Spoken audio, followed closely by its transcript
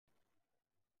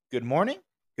Good morning,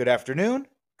 good afternoon,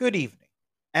 good evening,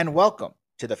 and welcome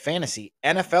to the Fantasy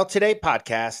NFL Today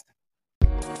podcast.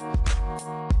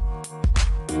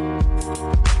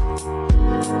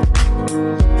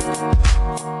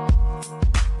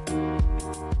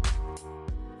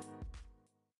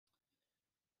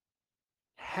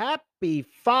 Happy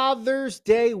Father's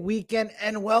Day weekend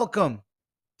and welcome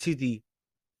to the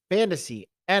Fantasy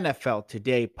NFL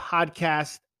Today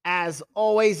podcast. As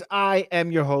always, I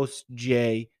am your host,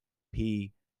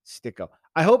 J.P. Sticko.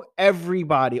 I hope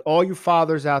everybody, all you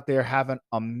fathers out there, have an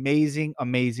amazing,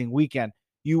 amazing weekend.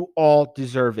 You all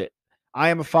deserve it. I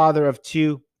am a father of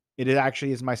two. It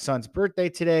actually is my son's birthday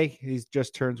today. He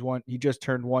just turned 1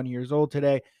 years old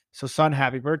today. So, son,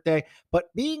 happy birthday. But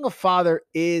being a father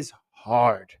is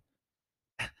hard.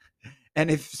 And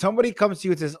if somebody comes to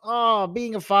you and says, "Oh,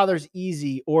 being a father is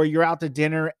easy," or you're out to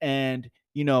dinner and,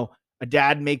 a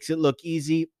dad makes it look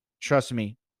easy, trust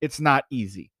me, it's not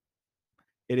easy.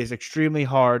 It is extremely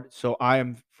hard. So I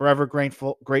am forever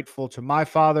grateful to my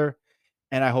father,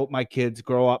 and I hope my kids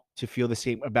grow up to feel the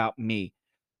same about me.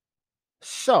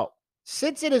 So,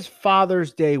 since it is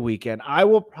Father's Day weekend, I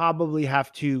will probably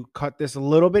have to cut this a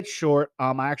little bit short.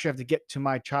 I actually have to get to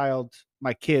my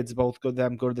kids, both go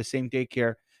to the same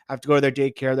daycare. I have to go to their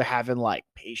daycare. They're having like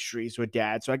pastries with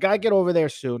dad. So I gotta get over there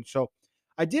soon. So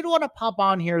I did want to pop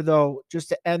on here though, just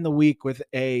to end the week with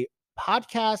a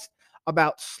podcast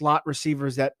about slot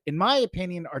receivers that, in my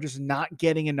opinion, are just not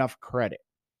getting enough credit.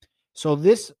 So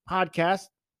this podcast,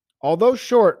 although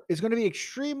short, is going to be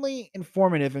extremely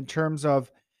informative in terms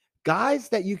of guys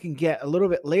that you can get a little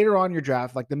bit later on your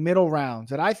draft, like the middle rounds,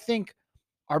 that I think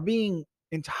are being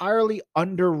entirely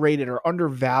underrated or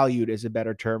undervalued is a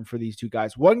better term for these two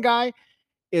guys. One guy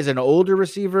is an older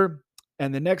receiver,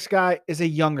 and the next guy is a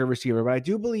younger receiver. But I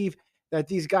do believe that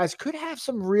these guys could have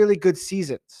some really good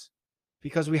seasons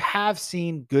because we have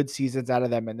seen good seasons out of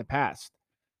them in the past.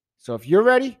 So if you're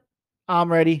ready,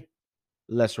 I'm ready.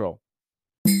 Let's roll.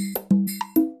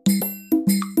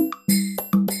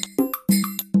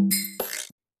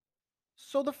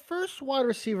 So the first wide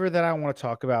receiver that I want to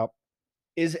talk about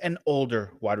is an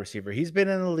older wide receiver. He's been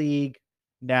in the league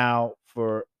now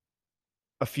for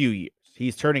a few years.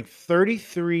 He's turning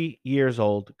 33 years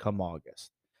old come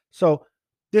August. So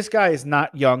this guy is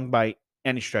not young by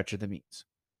any stretch of the means.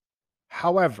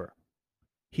 However,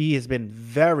 he has been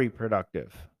very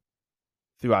productive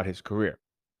throughout his career.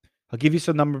 I'll give you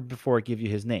some numbers before I give you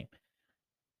his name.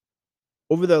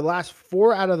 Over the last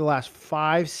 4 out of the last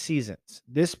 5 seasons,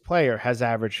 this player has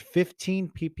averaged 15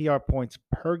 PPR points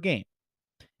per game.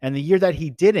 And the year that he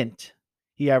didn't,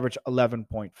 he averaged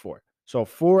 11.4. So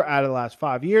 4 out of the last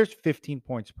 5 years, 15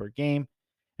 points per game.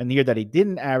 And the year that he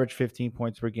didn't average 15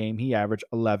 points per game, he averaged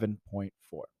 11.4.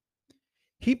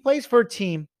 He plays for a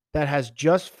team that has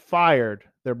just fired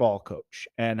their ball coach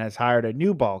and has hired a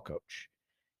new ball coach.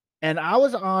 And I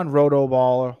was on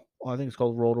Rotoball, I think it's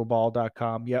called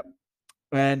rotoball.com. Yep.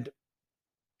 And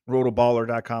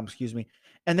rotoballer.com, excuse me.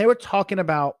 And they were talking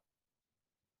about,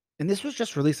 and this was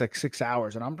just released like 6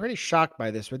 hours, and I'm pretty shocked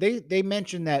by this, but they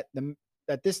mentioned that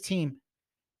this team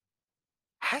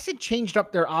hasn't changed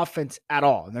up their offense at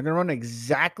all. And they're going to run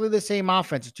exactly the same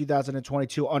offense in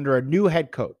 2022 under a new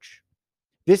head coach.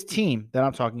 This team that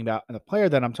I'm talking about and the player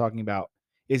that I'm talking about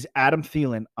is Adam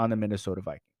Thielen on the Minnesota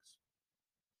Vikings.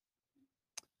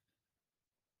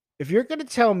 If you're going to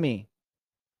tell me,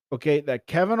 okay, that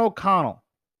Kevin O'Connell,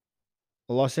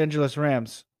 the Los Angeles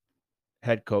Rams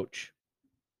head coach,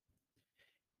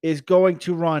 is going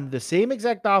to run the same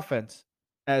exact offense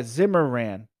as Zimmer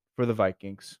ran for the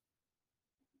Vikings,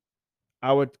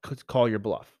 I would call your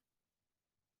bluff.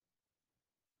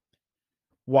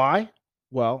 Why?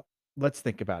 Well, let's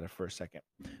think about it for a second.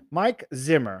 Mike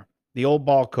Zimmer, the old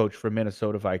ball coach for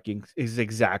Minnesota Vikings, is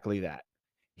exactly that.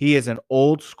 He is an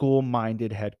old school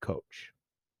minded head coach.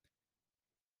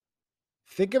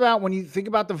 Think about when you think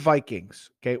about the Vikings,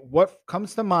 okay, what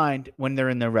comes to mind when they're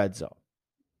in the red zone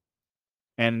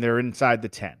and they're inside the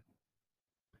 10?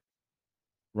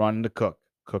 Run to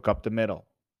Cook up the middle.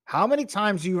 How many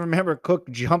times do you remember Cook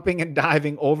jumping and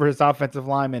diving over his offensive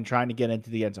lineman trying to get into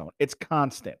the end zone? It's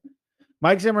constant.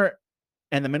 Mike Zimmer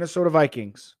and the Minnesota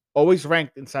Vikings always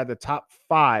ranked inside the top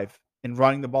 5 in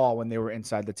running the ball when they were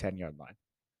inside the 10-yard line.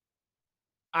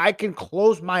 I can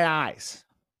close my eyes,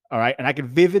 all right, and I can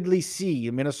vividly see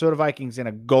the Minnesota Vikings in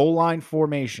a goal line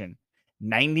formation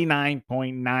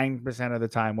 99.9% of the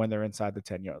time when they're inside the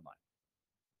 10-yard line.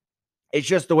 It's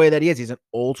just the way that he is. He's an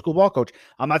old school ball coach.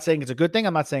 I'm not saying it's a good thing.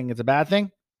 I'm not saying it's a bad thing.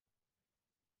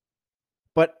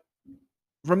 But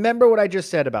remember what I just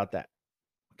said about that.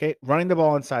 Okay, running the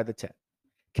ball inside the 10.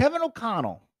 Kevin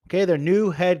O'Connell Okay, their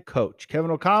new head coach,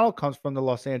 Kevin O'Connell, comes from the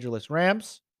Los Angeles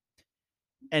Rams,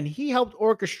 and he helped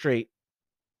orchestrate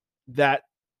that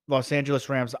Los Angeles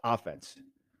Rams offense.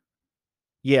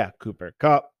 Yeah, Cooper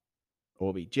Kupp,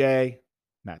 OBJ,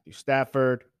 Matthew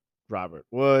Stafford, Robert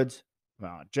Woods,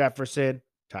 Von Jefferson,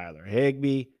 Tyler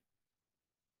Higbee.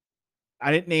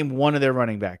 I didn't name one of their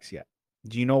running backs yet.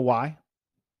 Do you know why?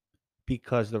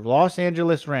 Because the Los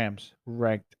Angeles Rams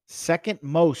ranked second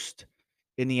most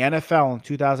in the NFL in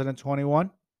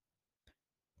 2021,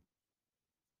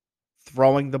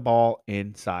 throwing the ball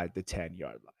inside the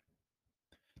 10-yard line.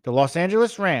 The Los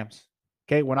Angeles Rams,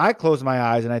 okay, when I close my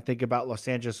eyes and I think about Los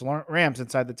Angeles Rams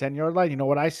inside the 10-yard line, you know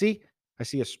what I see? I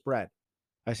see a spread.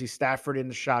 I see Stafford in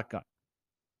the shotgun.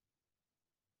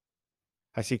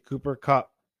 I see Cooper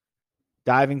Kupp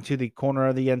diving to the corner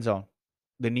of the end zone,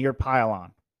 the near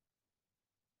pylon,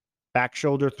 back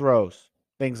shoulder throws,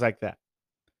 things like that.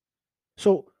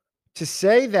 So to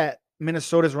say that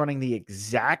Minnesota's running the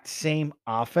exact same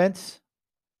offense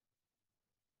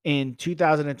in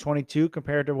 2022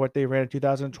 compared to what they ran in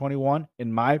 2021,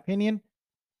 in my opinion,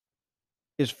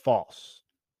 is false.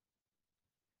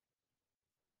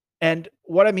 And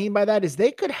what I mean by that is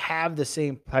they could have the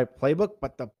same type playbook,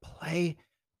 but the play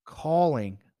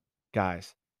calling,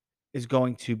 guys, is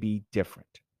going to be different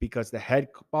because the head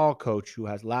ball coach who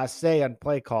has last say on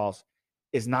play calls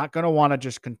is not going to want to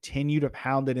just continue to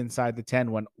pound it inside the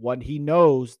 10 when what he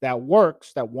knows that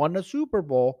works, that won the Super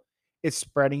Bowl, is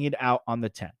spreading it out on the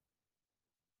 10.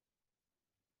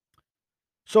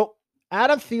 So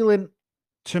Adam Thielen,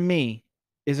 to me,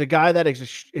 is a guy that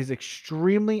is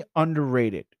extremely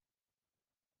underrated.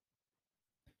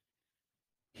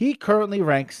 He currently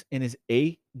ranks in his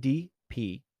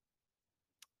ADP.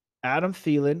 Adam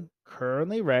Thielen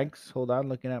currently ranks, hold on,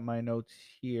 looking at my notes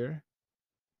here.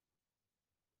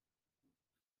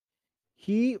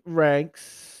 He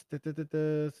ranks,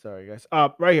 sorry guys,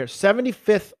 right here,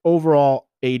 75th overall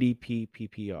ADP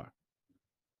PPR.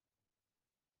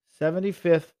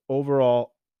 75th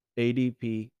overall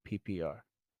ADP PPR.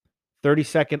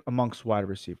 32nd amongst wide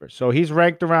receivers. So he's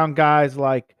ranked around guys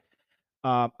like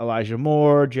Elijah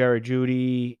Moore, Jerry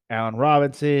Jeudy, Allen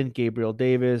Robinson, Gabriel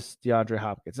Davis, DeAndre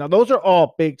Hopkins. Now, those are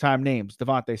all big-time names.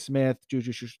 Devontae Smith,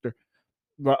 Juju Schuster,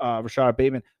 Rashard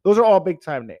Bateman. Those are all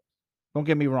big-time names. Don't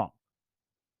get me wrong.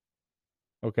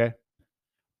 Okay?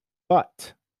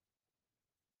 But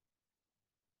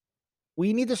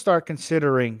we need to start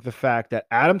considering the fact that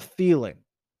Adam Thielen,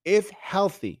 if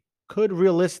healthy, could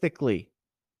realistically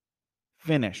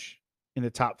finish in the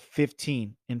top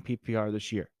 15 in PPR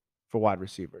this year for wide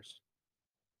receivers.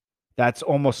 That's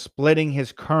almost splitting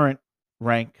his current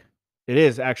rank. It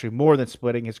is actually more than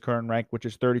splitting his current rank, which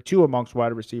is 32 amongst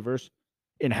wide receivers,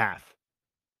 in half.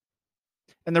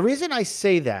 And the reason I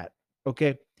say that,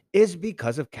 okay, is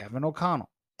because of Kevin O'Connell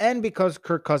and because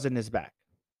Kirk Cousins is back.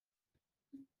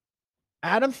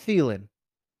 Adam Thielen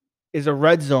is a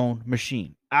red zone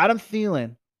machine. Adam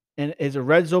Thielen is a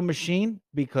red zone machine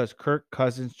because Kirk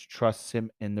Cousins trusts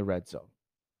him in the red zone.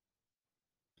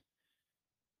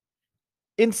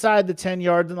 Inside the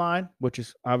 10-yard line, which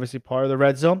is obviously part of the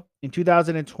red zone, in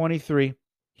 2023,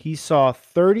 he saw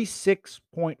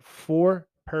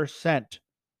 36.4%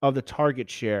 of the target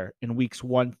share in weeks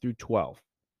 1 through 12.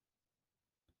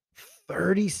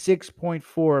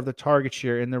 36.4 of the target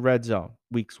share in the red zone,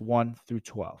 weeks 1 through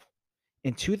 12.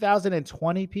 In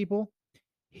 2020, people,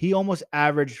 he almost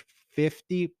averaged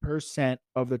 50%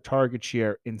 of the target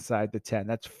share inside the 10.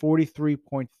 That's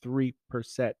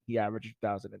 43.3% he averaged in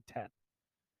 2010.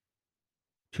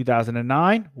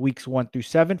 2009, weeks 1 through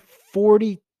 7,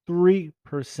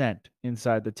 43%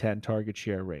 inside the 10 target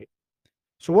share rate.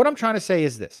 So what I'm trying to say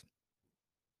is this.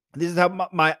 This is how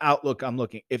my outlook I'm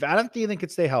looking. If Adam Thielen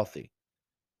could stay healthy,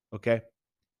 okay,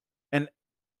 and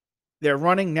they're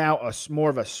running now more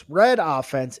of a spread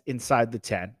offense inside the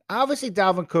 10. Obviously,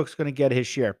 Dalvin Cook's going to get his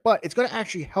share, but it's going to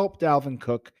actually help Dalvin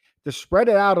Cook to spread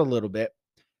it out a little bit,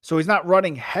 so he's not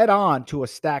running head on to a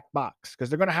stacked box because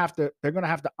they're going to have to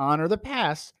honor the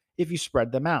pass if you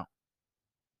spread them out.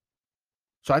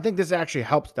 So I think this actually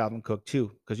helps Dalvin Cook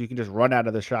too because you can just run out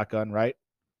of the shotgun, right?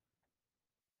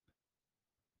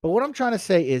 But what I'm trying to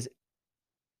say is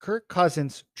Kirk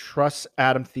Cousins trusts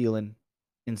Adam Thielen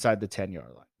inside the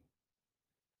 10-yard line.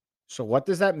 So what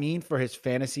does that mean for his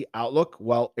fantasy outlook?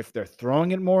 Well, if they're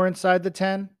throwing it more inside the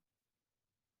 10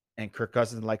 and Kirk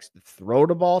Cousins likes to throw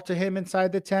the ball to him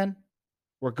inside the 10,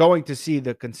 we're going to see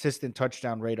the consistent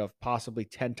touchdown rate of possibly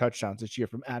 10 touchdowns this year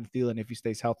from Adam Thielen if he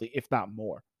stays healthy, if not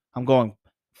more. I'm going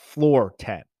floor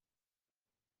 10.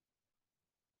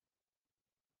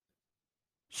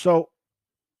 So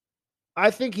I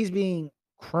think he's being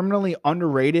criminally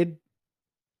underrated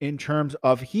in terms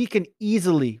of he can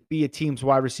easily be a team's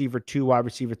wide receiver 2, wide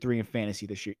receiver 3 in fantasy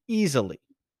this year. Easily.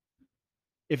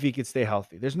 If he could stay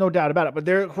healthy. There's no doubt about it. But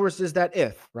there, of course, is that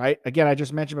if, right? Again, I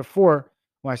just mentioned before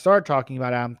when I started talking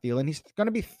about Adam Thielen, he's going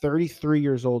to be 33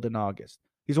 years old in August.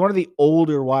 He's one of the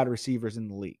older wide receivers in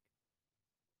the league.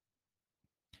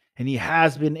 And he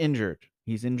has been injured.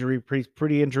 He's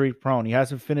pretty injury prone. He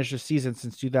hasn't finished a season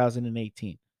since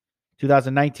 2018.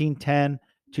 2019, 10,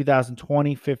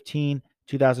 2020, 15,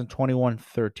 2021,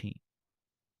 13.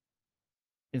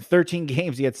 In 13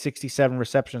 games, he had 67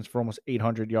 receptions for almost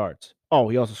 800 yards. Oh,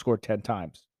 he also scored 10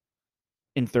 times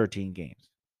in 13 games.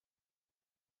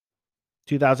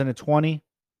 2020,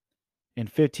 in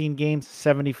 15 games,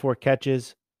 74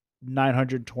 catches,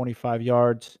 925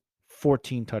 yards,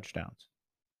 14 touchdowns.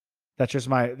 That's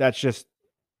just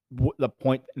the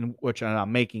point in which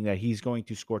I'm making, that he's going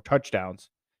to score touchdowns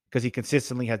because he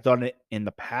consistently has done it in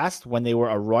the past when they were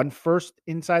a run first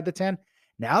inside the 10.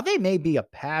 Now they may be a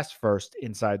pass first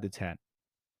inside the 10.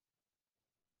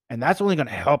 And that's only going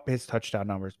to help his touchdown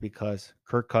numbers because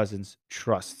Kirk Cousins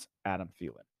trusts Adam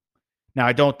Thielen. Now,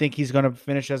 I don't think he's going to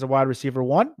finish as a wide receiver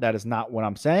 1. That is not what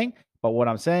I'm saying. But what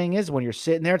I'm saying is when you're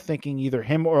sitting there thinking either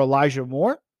him or Elijah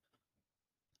Moore,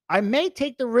 I may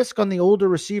take the risk on the older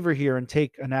receiver here and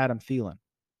take an Adam Thielen.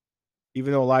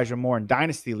 Even though Elijah Moore in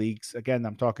dynasty leagues, again,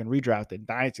 I'm talking redrafted.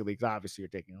 Dynasty leagues, obviously, you're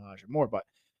taking Elijah Moore. But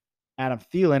Adam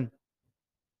Thielen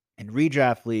in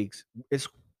redraft leagues is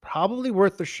probably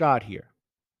worth the shot here.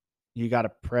 You got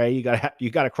to pray.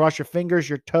 You got to cross your fingers,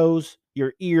 your toes,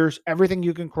 your ears, everything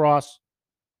you can cross.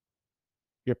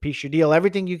 Your piece of deal,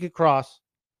 everything you could cross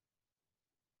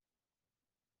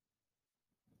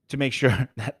to make sure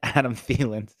that Adam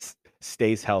Thielen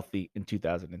stays healthy in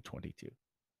 2022.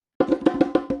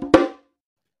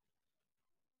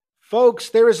 Folks,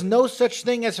 there is no such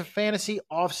thing as a fantasy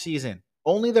offseason,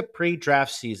 only the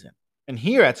pre-draft season. And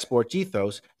here at Sports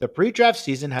Ethos, the pre-draft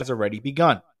season has already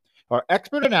begun. Our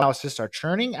expert analysts are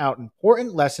churning out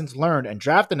important lessons learned and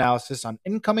draft analysis on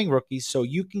incoming rookies so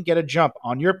you can get a jump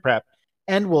on your prep,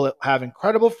 and we'll have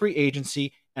incredible free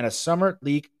agency and a summer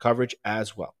league coverage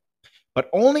as well. But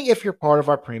only if you're part of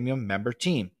our premium member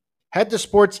team. Head to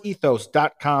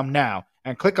sportsethos.com now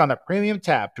and click on the premium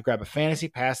tab to grab a fantasy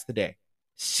pass today.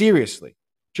 Seriously,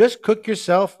 just cook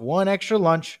yourself one extra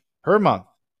lunch per month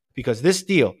because this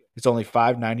deal is only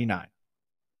 $5.99.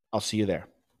 I'll see you there.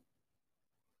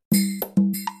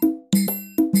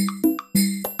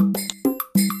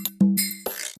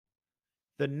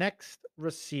 The next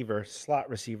receiver, slot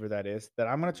receiver that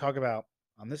I'm going to talk about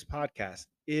on this podcast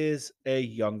is a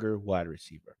younger wide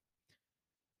receiver.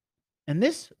 And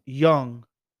this young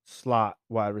slot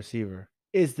wide receiver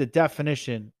is the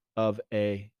definition of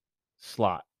a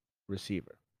slot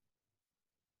receiver.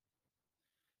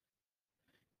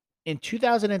 In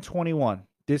 2021,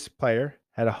 this player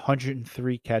had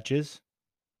 103 catches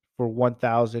for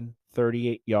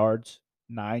 1,038 yards,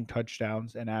 9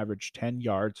 touchdowns, and averaged 10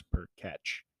 yards per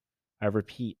catch. I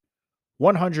repeat,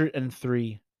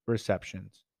 103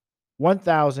 receptions,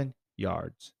 1,000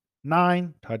 yards,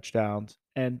 9 touchdowns,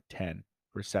 and 10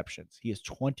 receptions. He is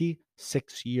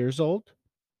 26 years old.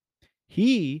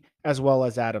 He, as well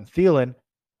as Adam Thielen,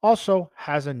 also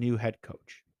has a new head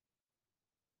coach.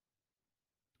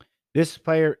 This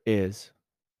player is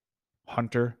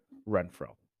Hunter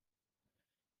Renfrow.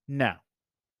 Now,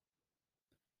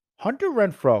 Hunter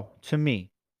Renfrow, to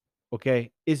me,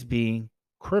 is being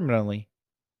criminally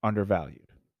undervalued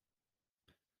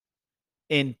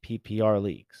in PPR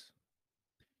leagues.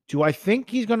 Do I think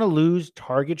he's going to lose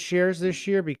target shares this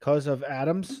year because of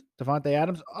Davante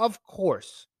Adams? Of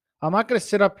course. I'm not going to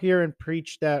sit up here and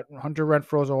preach that Hunter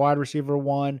Renfrow is a wide receiver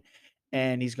 1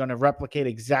 and he's going to replicate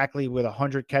exactly with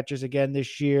 100 catches again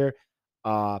this year.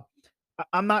 I'm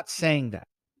not saying that.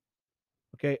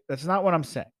 Okay, that's not what I'm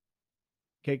saying.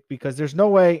 Okay, because there's no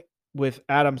way with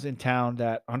Adams in town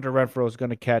that Hunter Renfrow is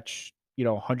going to catch,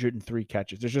 103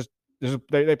 catches.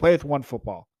 They play with one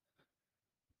football,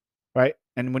 right?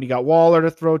 And when you got Waller to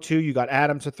throw to, you got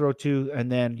Adams to throw to,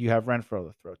 and then you have Renfrow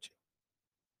to throw to.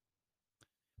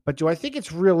 But do I think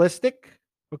it's realistic,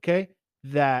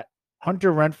 that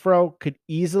Hunter Renfrow could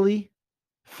easily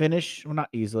finish, well, not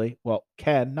easily,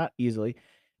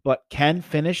 can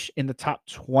finish in the top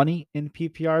 20 in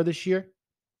PPR this year?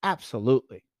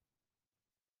 Absolutely.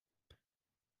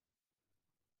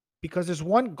 Because there's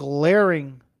one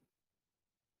glaring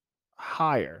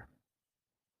hire,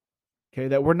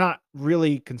 that we're not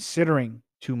really considering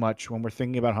too much when we're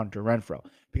thinking about Hunter Renfrow.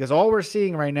 Because all we're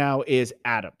seeing right now is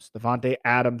Davante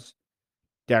Adams,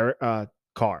 Derek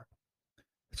Carr.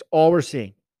 That's all we're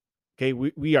seing. Okay,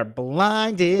 we are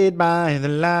blinded by the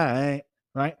light,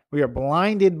 right? We are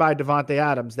blinded by Davante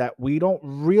Adams that we don't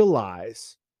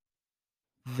realize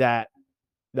that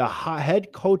the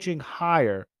head coaching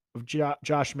hire of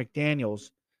Josh McDaniels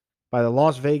by the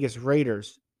Las Vegas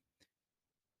Raiders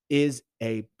is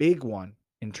a big one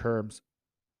in terms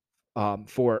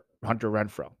for Hunter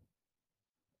Renfrow.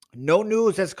 No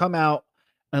news has come out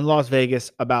in Las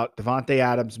Vegas about Davante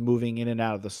Adams moving in and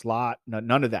out of the slot. No,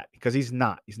 none of that because he's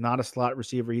not. He's not a slot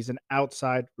receiver. He's an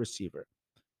outside receiver.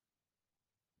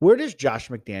 Where does Josh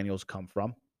McDaniels come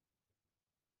from?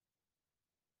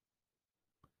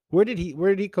 Where did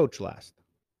he coach last?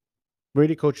 Where did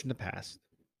he coach in the past?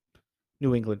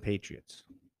 New England Patriots.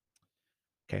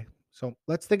 Okay. So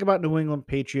let's think about New England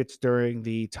Patriots during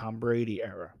the Tom Brady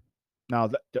era. Now,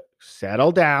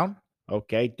 settle down.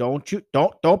 Okay. Don't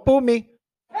boo me.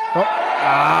 No.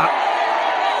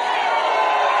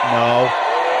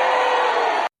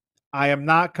 I am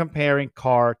not comparing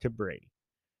Carr to Brady.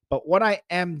 But what I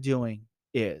am doing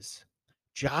is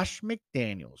Josh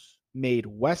McDaniels made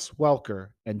Wes Welker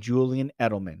and Julian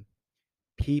Edelman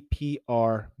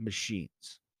PPR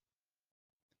machines,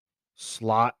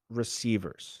 slot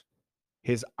receivers.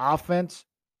 His offense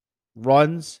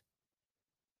runs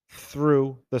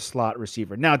through the slot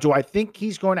receiver. Now, do I think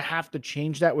he's going to have to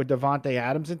change that with Davante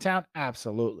Adams in town?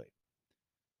 Absolutely.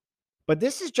 But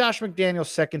this is Josh McDaniels'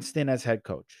 second stint as head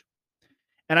coach.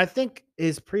 And I think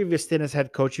his previous stint as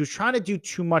head coach, he was trying to do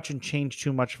too much and change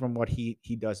too much from what he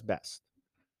does best.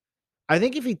 I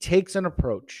think if he takes an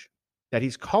approach that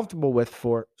he's comfortable with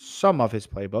for some of his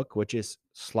playbook, which is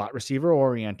slot receiver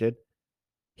oriented,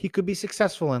 he could be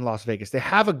successful in Las Vegas. They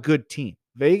have a good team.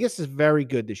 Vegas is very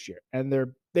good this year, and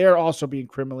they're also being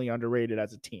criminally underrated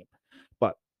as a team.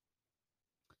 But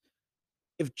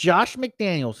if Josh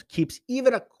McDaniels keeps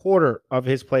even a quarter of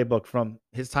his playbook from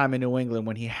his time in New England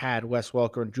when he had Wes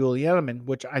Welker and Julian Edelman,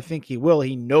 which I think he will,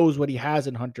 he knows what he has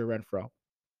in Hunter Renfrow.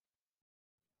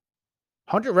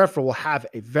 Hunter Renfrow will have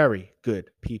a very good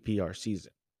PPR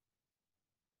season.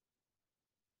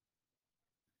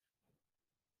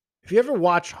 If you ever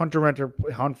watch Hunter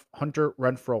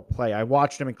Renfrow play, I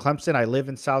watched him in Clemson. I live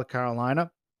in South Carolina.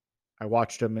 I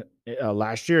watched him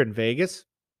last year in Vegas.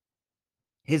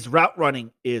 His route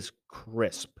running is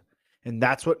crisp, and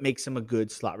that's what makes him a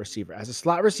good slot receiver. As a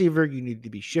slot receiver, you need to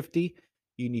be shifty,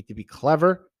 you need to be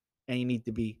clever, and you need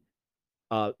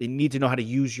to know how to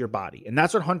use your body. And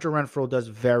that's what Hunter Renfrow does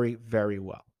very, very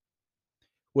well.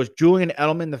 Was Julian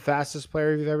Edelman the fastest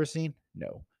player you've ever seen?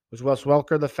 No. Was Wes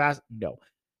Welker the fast? No.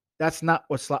 That's not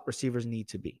what slot receivers need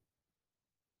to be.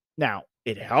 Now,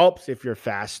 it helps if you're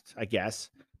fast, I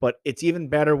guess, but it's even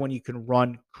better when you can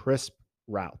run crisp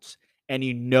routes and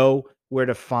you know where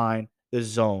to find the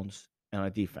zones on a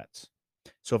defense.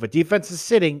 So if a defense is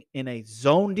sitting in a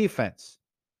zone defense,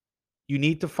 you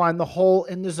need to find the hole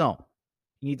in the zone.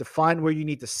 You need to find where you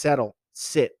need to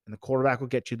sit, and the quarterback will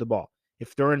get you the ball.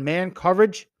 If they're in man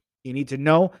coverage, you need to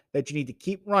know that you need to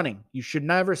keep running. You should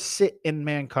never sit in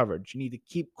man coverage. You need to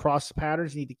keep cross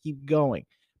patterns. You need to keep going.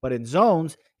 But in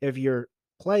zones, if your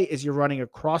play is you're running a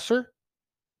crosser,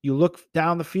 you look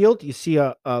down the field, you see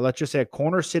let's just say a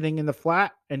corner sitting in the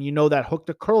flat, and you know that hook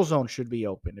to curl zone should be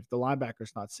open if the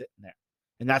linebacker's not sitting there.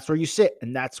 And that's where you sit,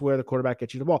 and that's where the quarterback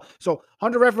gets you the ball. So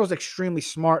Hunter Renfrow is extremely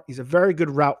smart. He's a very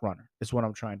good route runner, is what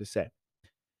I'm trying to say.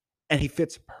 And he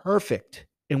fits perfect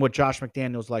in what Josh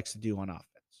McDaniels likes to do on offense.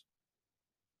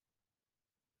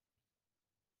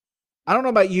 I don't know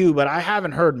about you, but I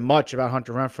haven't heard much about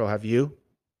Hunter Renfrow. Have you?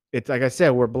 It's like I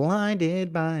said, we're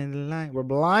blinded by the light. We're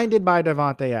blinded by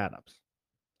Davante Adams.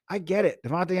 I get it.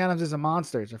 Davante Adams is a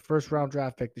monster. It's a first-round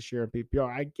draft pick this year in PPR.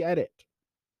 I get it.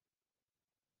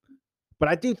 But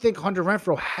I do think Hunter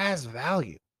Renfrow has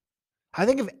value. I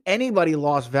think if anybody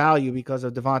lost value because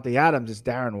of Davante Adams, it's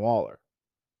Darren Waller,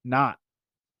 not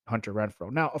Hunter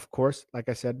Renfrow. Now, of course, like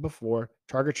I said before,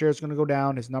 target share is going to go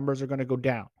down. His numbers are going to go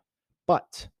down.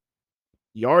 But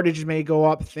yardage may go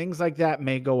up. Things like that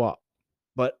may go up.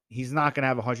 But he's not going to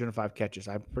have 105 catches.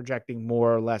 I'm projecting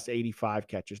more or less 85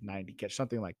 catches, 90 catches,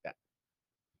 something like that.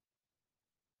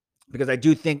 Because I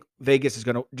do think Vegas is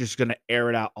going to air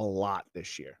it out a lot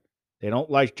this year. They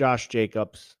don't like Josh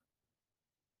Jacobs.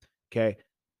 Okay.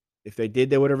 If they did,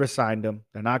 they would have assigned him.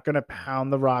 They're not going to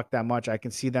pound the rock that much. I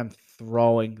can see them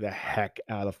throwing the heck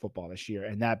out of football this year,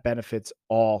 and that benefits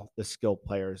all the skilled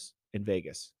players in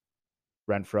Vegas.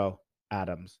 Renfrow,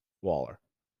 Adams, Waller.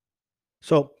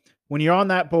 So when you're on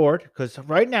that board, because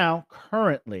right now,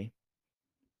 currently,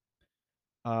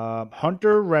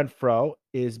 Hunter Renfrow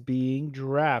is being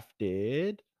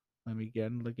drafted. Let me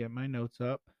look at my notes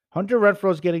up. Hunter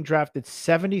Renfrow is getting drafted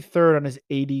 73rd on his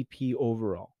ADP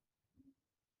overall.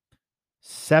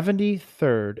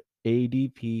 73rd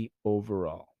ADP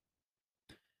overall.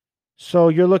 So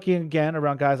you're looking again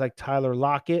around guys like Tyler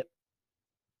Lockett,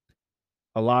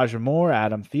 Elijah Moore,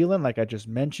 Adam Thielen, like I just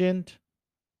mentioned.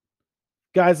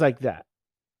 Guys like that.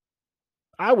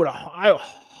 I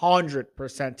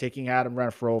 100% taking Adam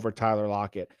Renfro over Tyler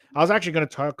Lockett. I was actually going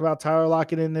to talk about Tyler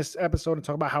Lockett in this episode and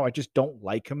talk about how I just don't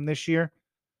like him this year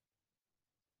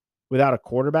without a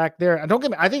quarterback there. And don't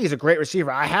get me, I think he's a great receiver.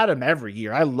 I had him every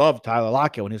year. I loved Tyler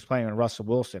Lockett when he was playing with Russell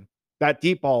Wilson. That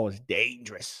deep ball was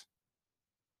dangerous.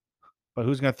 But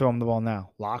who's going to throw him the ball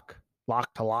now? Lock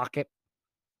to Lockett?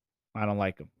 I don't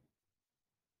like him.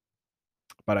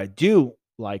 But I do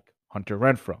like Hunter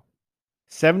Renfro.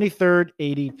 73rd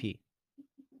ADP.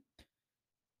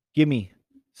 Give me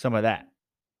some of that.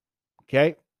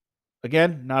 Okay.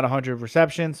 Again, not 100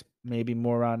 receptions, maybe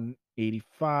more on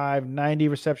 85, 90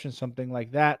 receptions, something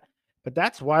like that. But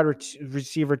that's wide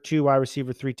receiver 2, wide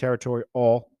receiver 3 territory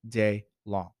all day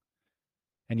long.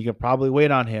 And you can probably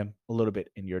wait on him a little bit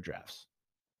in your drafts.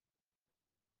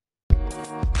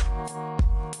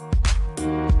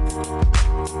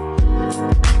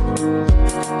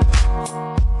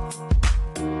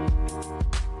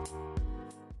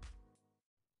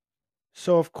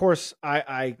 So of course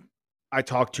I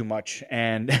talk too much,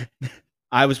 and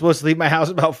I was supposed to leave my house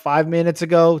about 5 minutes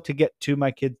ago to get to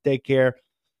my kids' daycare,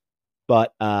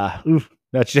 but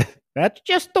that's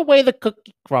just the way the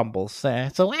cookie crumbles.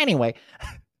 So anyway,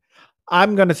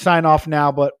 I'm gonna sign off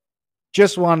now, but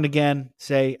just wanted to again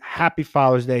say happy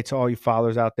Father's Day to all you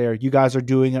fathers out there. You guys are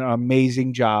doing an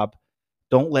amazing job.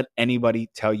 Don't let anybody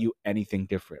tell you anything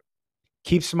different.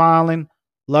 Keep smiling.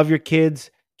 Love your kids.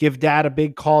 Give dad a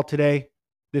big call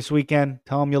this weekend.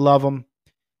 Tell him you love him.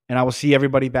 And I will see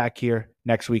everybody back here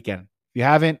next weekend. If you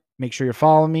haven't, make sure you're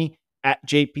following me at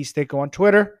JP Sticko on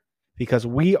Twitter, because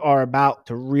we are about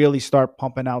to really start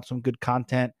pumping out some good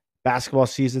content. Basketball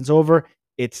season's over.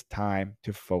 It's time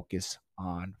to focus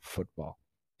on football.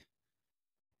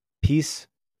 Peace,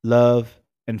 love,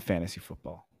 and fantasy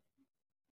football.